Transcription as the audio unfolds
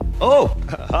Oh,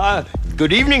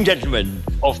 good evening, gentlemen.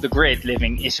 Off the grid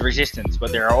living is resistance,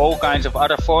 but there are all kinds of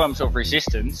other forms of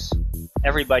resistance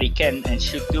everybody can and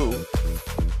should do,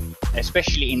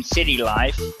 especially in city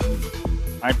life.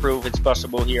 I prove it's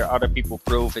possible here, other people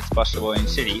prove it's possible in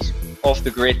cities. Off the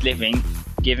grid living,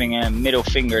 giving a middle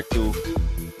finger to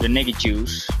the nigger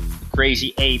Jews, the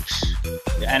crazy apes,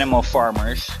 the animal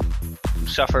farmers who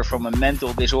suffer from a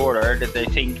mental disorder that they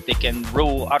think they can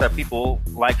rule other people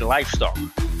like livestock.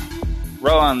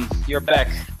 Rowan, you're back.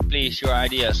 Please, your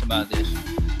ideas about this.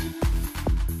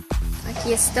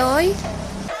 Aquí estoy.